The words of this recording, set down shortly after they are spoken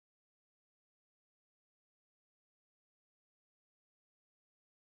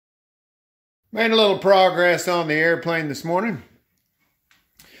Made a little progress on the airplane this morning.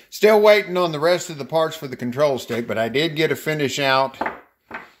 Still waiting on the rest of the parts for the control stick, but I did get to finish out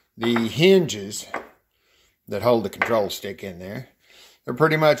the hinges that hold the control stick in there. They're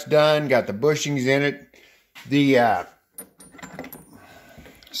pretty much done. Got the bushings in it. The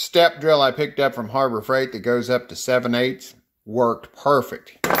step drill I picked up from Harbor Freight that goes up to 7/8 worked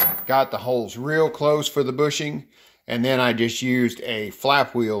perfect. Got the holes real close for the bushing, and then I just used a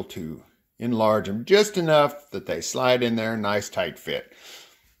flap wheel to enlarge them just enough that they slide in there, nice tight fit.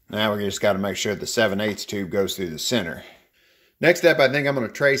 Now we just got to make sure the 7/8 tube goes through the center. Next up, I think I'm going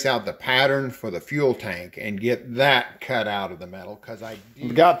to trace out the pattern for the fuel tank and get that cut out of the metal, because I've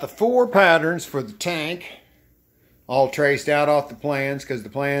got the 4 patterns for the tank all traced out off the plans, because the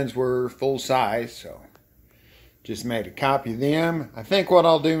plans were full size, so just made a copy of them. I think what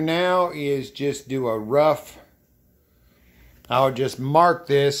I'll do now is just do a rough, I'll just mark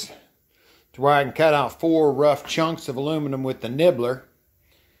this to where I can cut out 4 rough chunks of aluminum with the nibbler,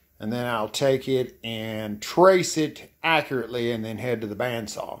 and then I'll take it and trace it accurately and then head to the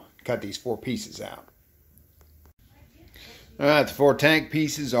bandsaw. Cut these 4 pieces out. Alright, the 4 tank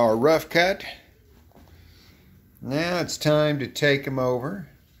pieces are rough cut. Now it's time to take them over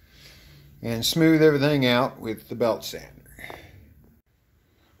and smooth everything out with the belt sander.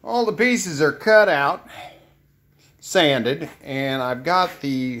 All the pieces are cut out, sanded, and I've got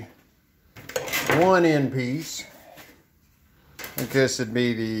the one end piece. I think this would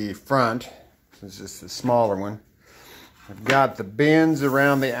be the front. This is the smaller one. I've got the bends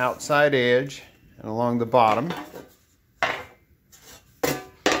around the outside edge and along the bottom.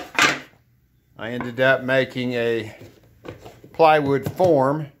 I ended up making a plywood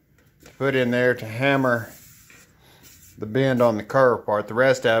form to put in there to hammer the bend on the curve part. The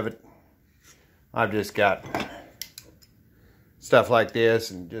rest of it, I've just got stuff like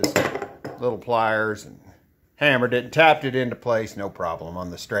this and just little pliers and hammered it and tapped it into place, no problem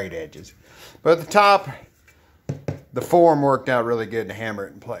on the straight edges. But at the top, the form worked out really good to hammer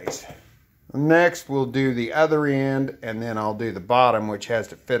it in place. Next, we'll do the other end, and then I'll do the bottom, which has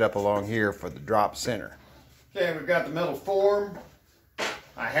to fit up along here for the drop center. Okay, we've got the metal form.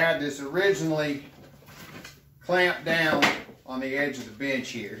 I had this originally clamped down on the edge of the bench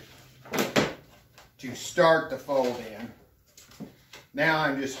here to start the fold in. Now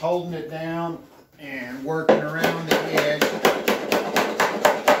I'm just holding it down and working around the edge with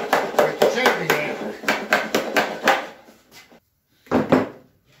the shaping hammer.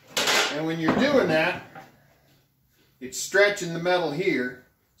 And when you're doing that, it's stretching the metal here,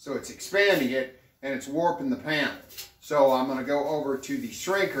 so it's expanding it and it's warping the panel. So I'm going to go over to the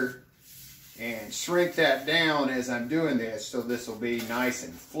shrinker and shrink that down as I'm doing this, so this will be nice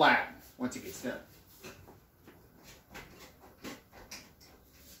and flat once it gets done.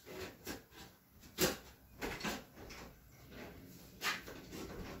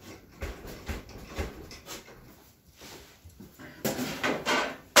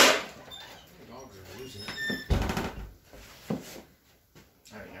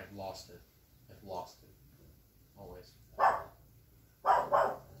 I've lost it. Always.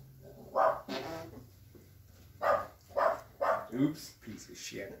 Oops, piece of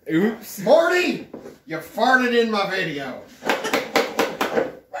shit. Oops. Morty! You farted in my video.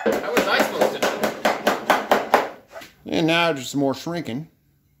 How was I supposed to know? And now just some more shrinking.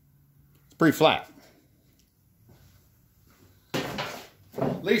 It's pretty flat.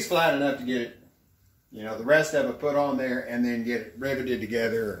 At least flat enough to get it, you know, the rest of it put on there and then get it riveted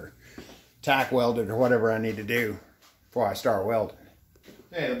together or tack welded or whatever I need to do before I start welding.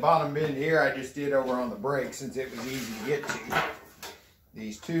 Okay, the bottom bend here I just did over on the brake since it was easy to get to.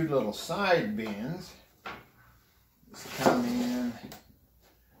 These 2 little side bends just come in with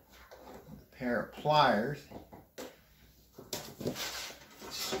a pair of pliers.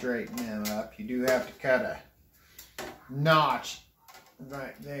 Straighten them up. You do have to cut a notch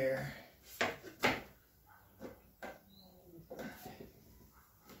right there.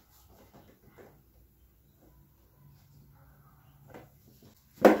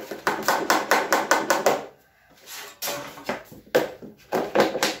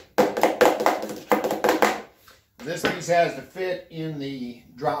 This piece has to fit in the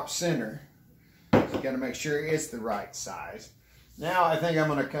drop center. So you got to make sure it's the right size. Now I think I'm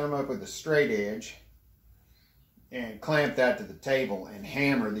going to come up with a straight edge and clamp that to the table and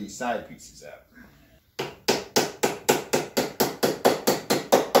hammer these side pieces up.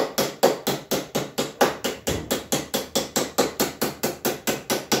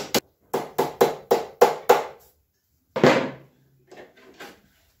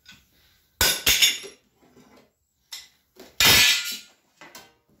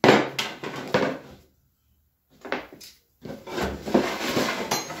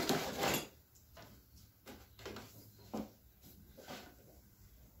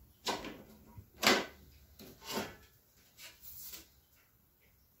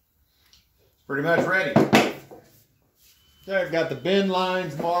 pretty much ready. So I've got the bend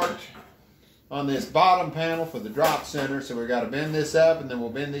lines marked on this bottom panel for the drop center. So we've got to bend this up and then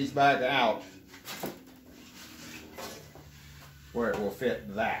we'll bend these back out where it will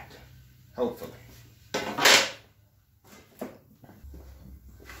fit that, hopefully.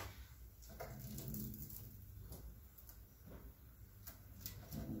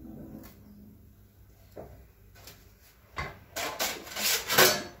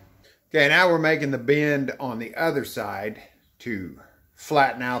 Okay, now we're making the bend on the other side to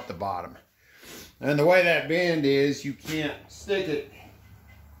flatten out the bottom. And the way that bend is, you can't stick it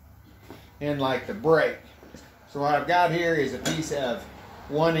in like the brake. So what I've got here is a piece of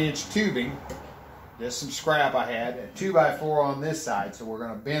 1-inch tubing, just some scrap I had, a 2x4 on this side. So we're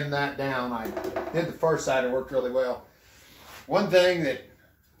going to bend that down. I did the first side, it worked really well. One thing that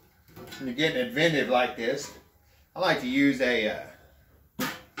when you're getting inventive like this, I like to use a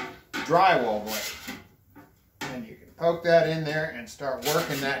drywall blade. And you can poke that in there and start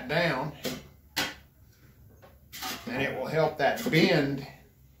working that down. And it will help that bend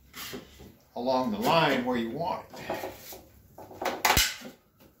along the line where you want it.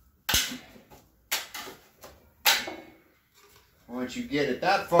 Once you get it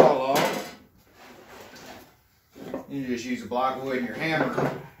that far along, you just use a block of wood and your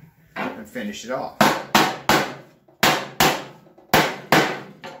hammer and finish it off.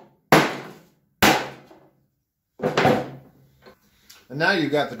 And now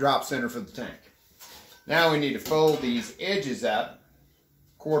you've got the drop center for the tank. Now we need to fold these edges up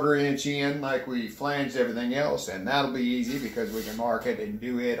 1/4 inch in like we flanged everything else, and that'll be easy because we can mark it and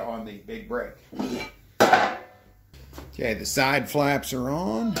do it on the big brake. Okay, the side flaps are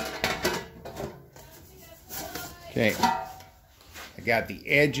on. Okay, I got the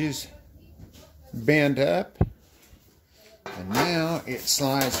edges bent up, and now it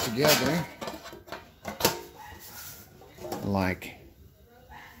slides together like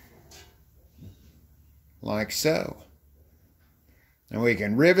so. And we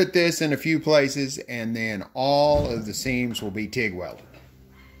can rivet this in a few places, and then all of the seams will be TIG welded.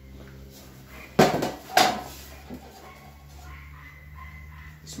 The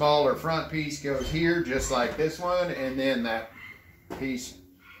smaller front piece goes here just like this one, and then that piece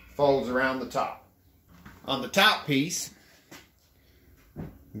folds around the top. On the top piece,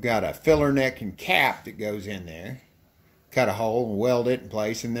 we've got a filler neck and cap that goes in there. Cut a hole and weld it in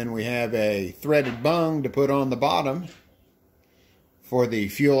place, and then we have a threaded bung to put on the bottom for the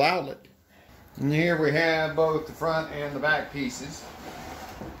fuel outlet. And here we have both the front and the back pieces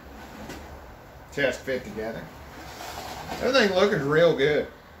test fit together. Everything looking real good.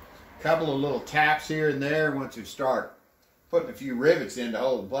 Couple of little taps here and there. Once you start putting a few rivets in to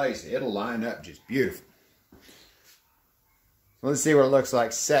hold in place, it'll line up just beautiful. Let's see what it looks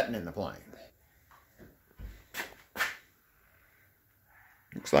like setting in the plane.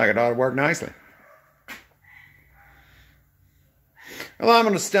 Looks like it ought to work nicely. Well, I'm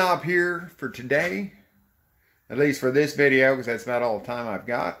going to stop here for today, at least for this video, because that's about all the time I've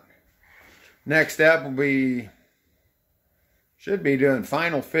got. Next up will should be doing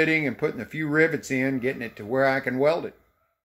final fitting and putting a few rivets in, getting it to where I can weld it.